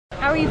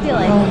How are you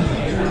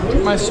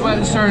feeling? My sweat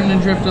is starting to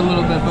drift a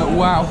little bit, but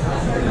wow.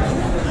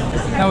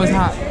 That was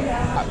hot.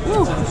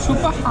 Woo,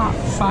 super hot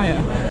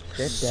fire.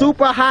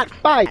 Super hot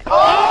fight.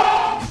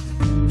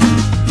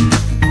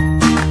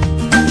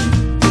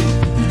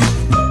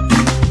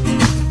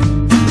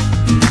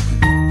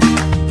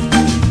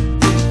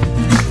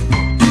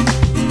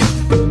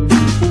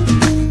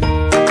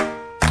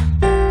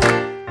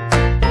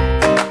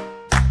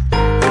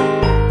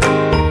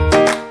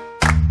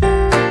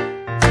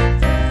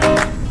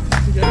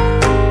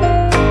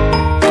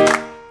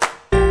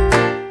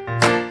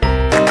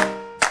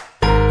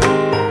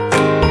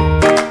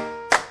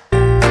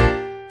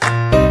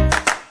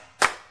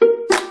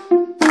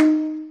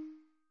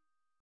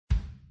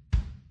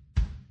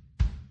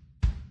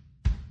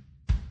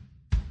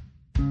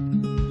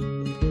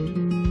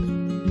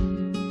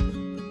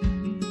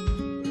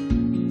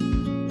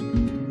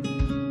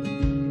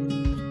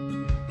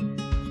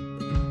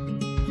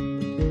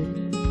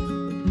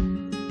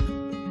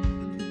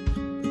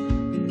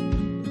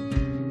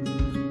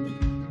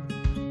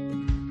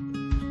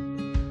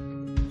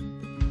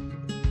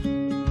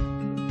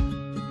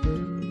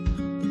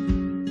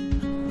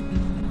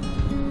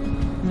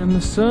 And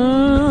the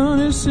sun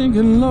is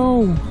sinking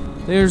low.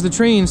 There's the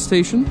train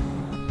station.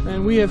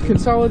 And we have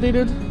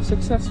consolidated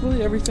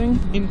successfully everything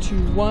into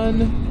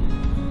one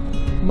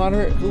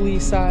moderately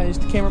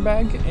sized camera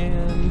bag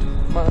and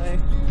my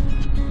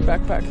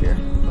backpack here,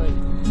 my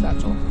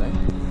satchel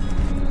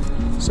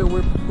thing. So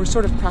we're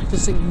sort of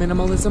practicing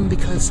minimalism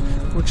because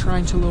we're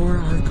trying to lower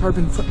our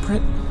carbon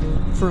footprint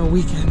for a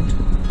weekend.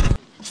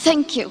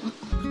 Thank you.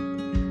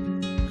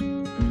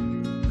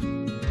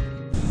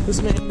 This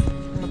man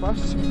on the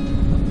bus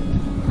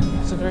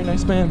is a very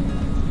nice man.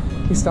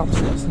 He stops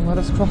us and let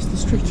us cross the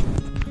street.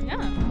 Yeah.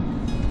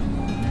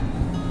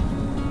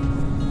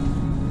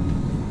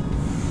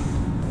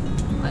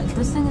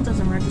 This thing, it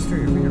doesn't register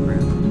your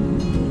fingerprint.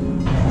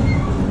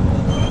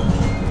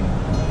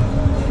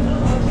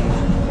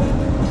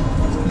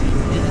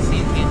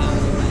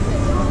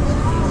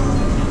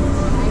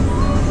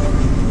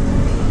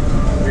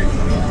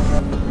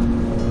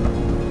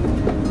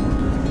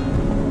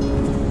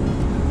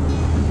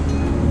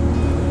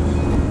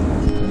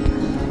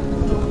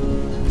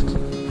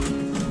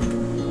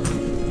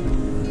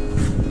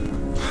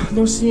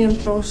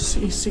 Doscientos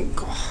y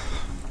cinco.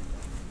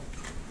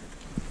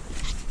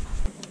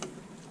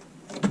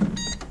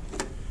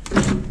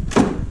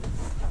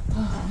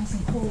 Oh, nice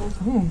and cold.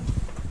 Ooh.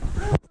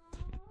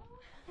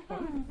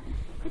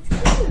 It's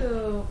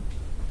cute.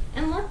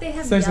 And look, they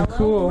have Nice and yellow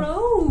cool.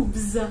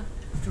 robes.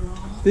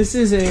 This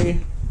is a,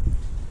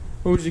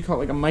 what would you call it,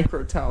 like a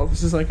micro towel?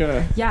 This is like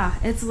a, Yeah,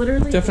 it's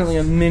literally definitely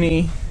a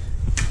mini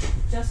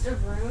just a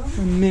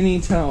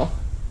room. towel.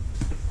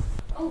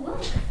 Oh,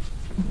 look.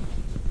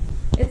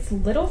 It's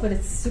little, but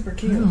it's super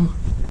cute. Oh.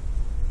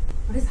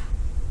 What is that?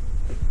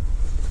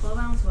 12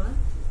 ounce what?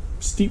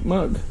 Steep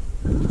mug.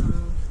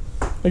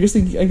 I guess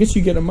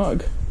you get a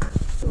mug.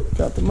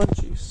 Got the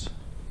munchies.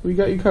 We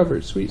got you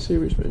covered. Sweet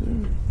savory spice.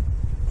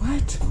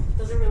 What?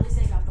 Does it really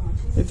say got the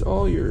munchies? It's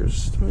all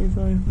yours.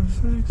 25 plus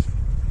 6.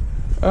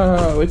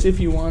 Oh, it's if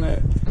you want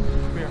it.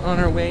 We're on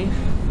our way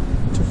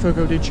to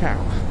Fogo de Chao.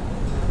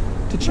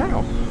 To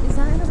Chao. Is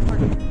that an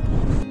apartment?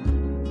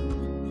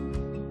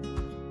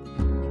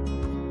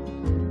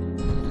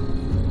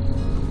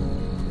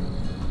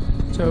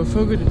 So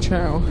Fogo de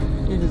Chao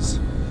is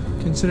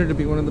considered to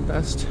be one of the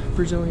best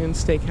Brazilian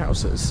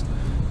steakhouses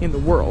in the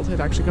world. It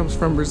actually comes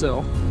from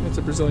Brazil. It's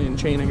a Brazilian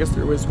chain. I guess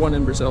there was one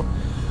in Brazil.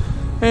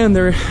 And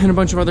they're in a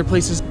bunch of other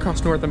places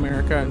across North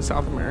America and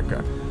South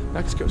America.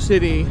 Mexico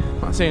City,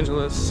 Los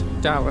Angeles,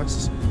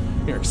 Dallas,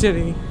 New York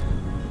City.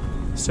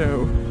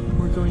 So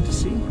we're going to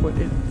see what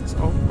it is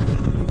all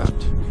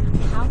about.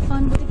 How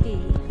fun would it be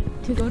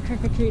to go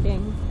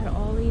trick-or-treating at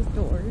all these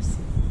doors?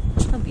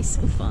 That'd be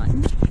so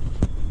fun.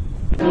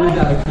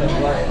 Have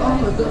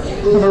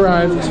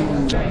arrived.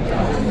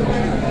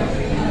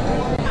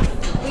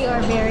 We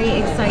are very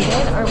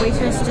excited. Our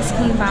waitress just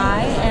came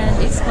by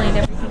and explained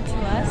everything to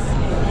us.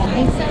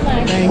 Thanks so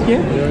much. Thank you.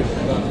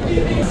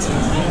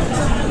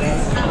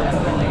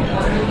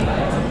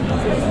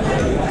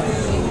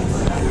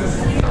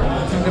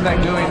 Look at that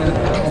going.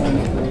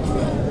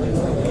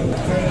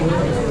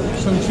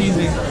 So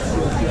cheesy.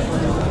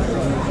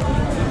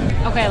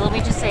 Okay, let me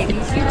just say,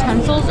 these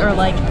utensils are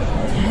like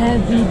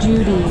heavy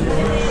duty.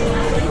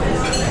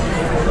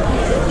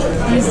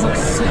 These look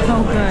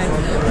so good.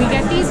 We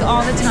get these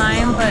all the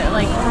time, but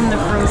like from the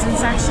frozen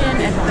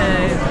section at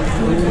the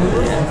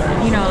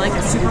food, you know, like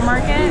a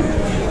supermarket.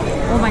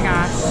 Oh my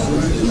gosh,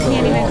 you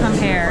can't even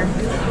compare.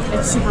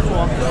 It's super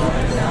cool.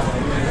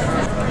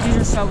 These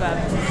are so good.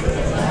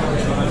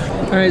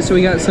 All right, so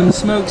we got some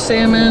smoked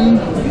salmon.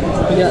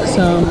 We got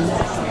some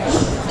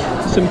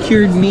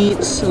cured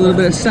meats, a little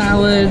bit of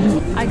salad.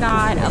 I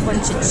got a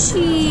bunch of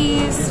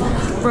cheese,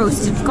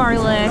 roasted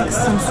garlic,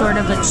 some sort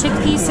of a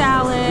chickpea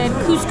salad,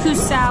 couscous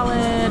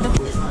salad,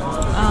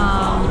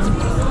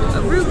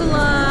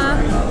 arugula.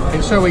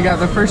 And so we got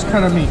the first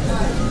cut of meat.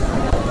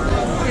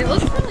 It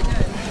looks really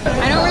good.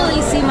 I don't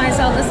really see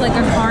myself as like a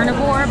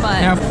before,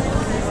 but Yeah. it's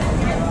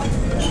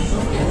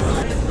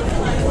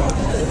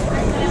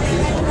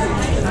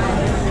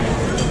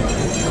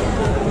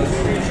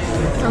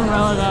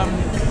really good.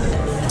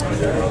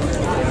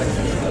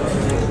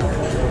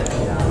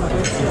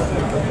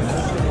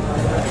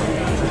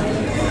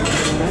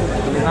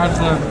 That's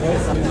good.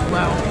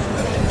 Wow.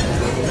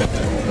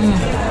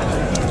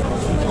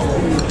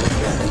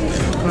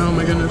 Oh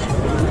my goodness.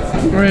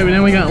 Alright, but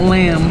now we got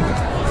lamb,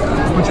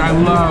 which I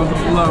love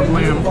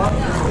lamb.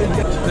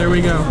 There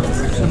we go.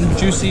 Some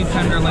juicy,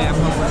 tender lamb.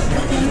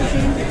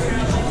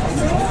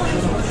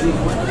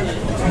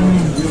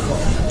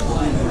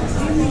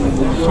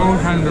 So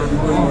tender.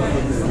 Oh.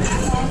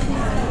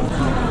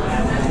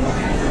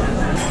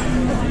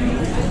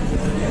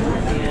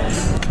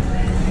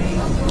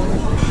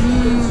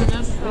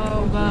 That's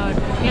so good.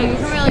 Yeah, you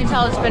can really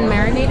tell it's been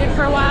marinated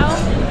for a while.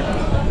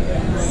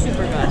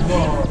 Super good.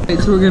 Alright,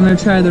 so we're gonna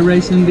try the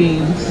rice and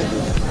beans.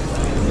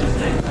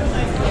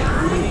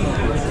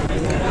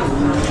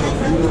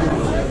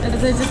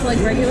 Is it just like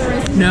regular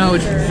rice? No,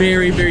 it's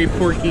very, very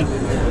porky.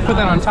 Put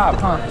that on top,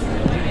 huh?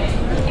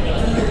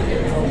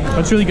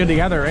 That's really good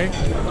together, right?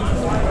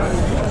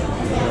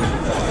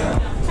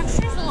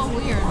 Texture's a little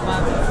weird,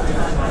 but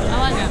I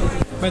like it.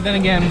 But then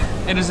again,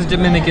 it is a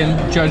Dominican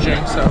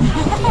judging, so.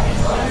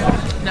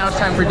 Now it's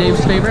time for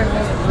Dave's favorite,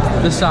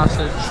 the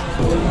sausage.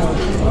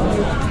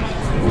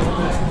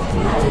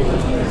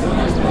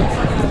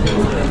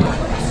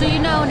 So you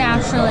know,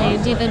 naturally,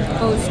 David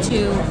goes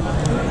to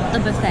the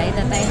buffet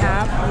that they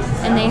have,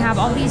 and they have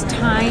all these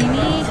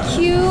tiny,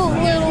 cute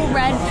little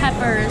red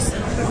peppers.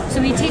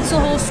 So he takes a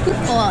whole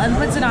scoopful and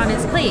puts it on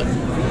his plate.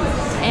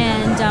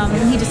 And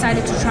he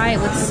decided to try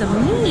it with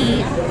some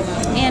meat.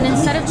 And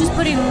instead of just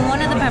putting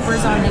one of the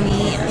peppers on the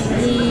meat,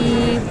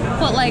 he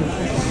put like,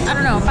 I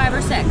don't know, 5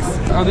 or 6.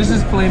 Oh, this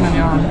is filet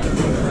mignon.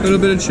 A little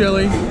bit of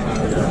chili.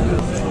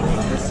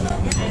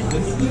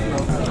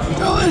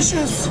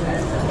 Delicious.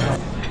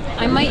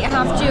 I might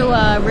have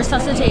to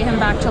resuscitate him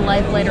back to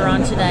life later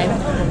on today.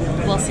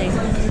 We'll see.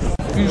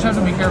 You just have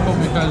to be careful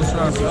because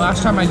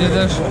last time I did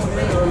this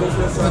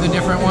with a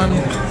different one,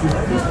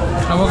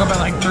 I woke up at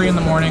like 3 in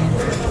the morning,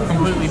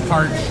 completely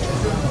parched.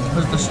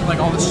 Because this, like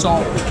all the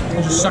salt,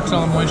 it just sucks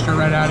all the moisture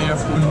right out of you.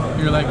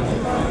 And you're like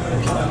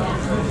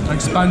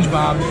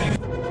SpongeBob.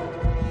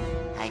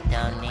 I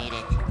don't need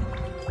it.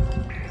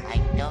 I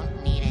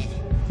don't need it.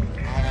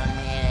 I don't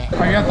need it.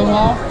 Are you at the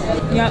wall?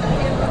 Yep.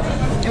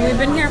 And we've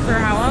been here for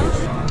how long?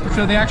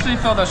 So they actually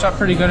filled us up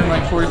pretty good in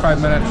like 45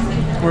 minutes.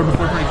 We're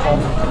pretty full.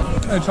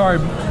 It's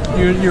hard.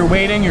 You're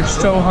waiting, you're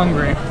so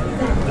hungry.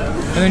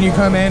 And then you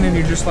come in and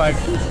you're just like,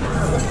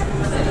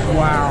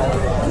 wow.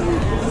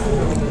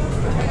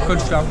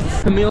 Good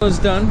stuff. The meal is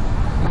done.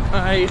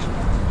 I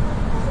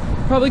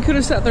probably could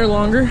have sat there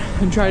longer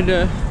and tried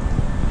to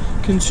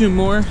consume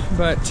more,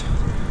 but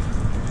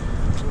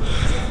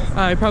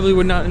I probably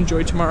would not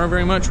enjoy tomorrow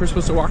very much. We're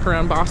supposed to walk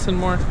around Boston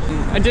more.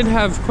 I did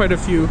have quite a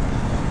few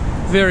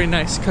very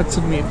nice cuts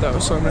of meat though,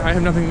 so I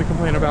have nothing to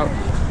complain about.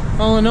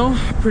 All in all,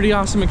 pretty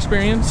awesome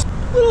experience.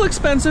 A little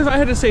expensive. I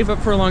had to save up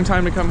for a long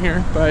time to come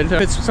here, but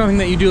if it's something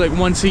that you do like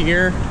once a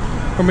year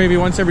or maybe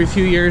once every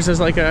few years as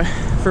like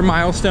for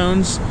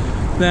milestones,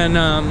 then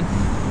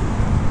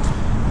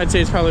I'd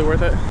say it's probably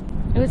worth it.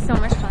 It was so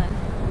much fun.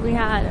 We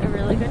had a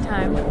really good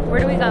time. Where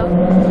do we go?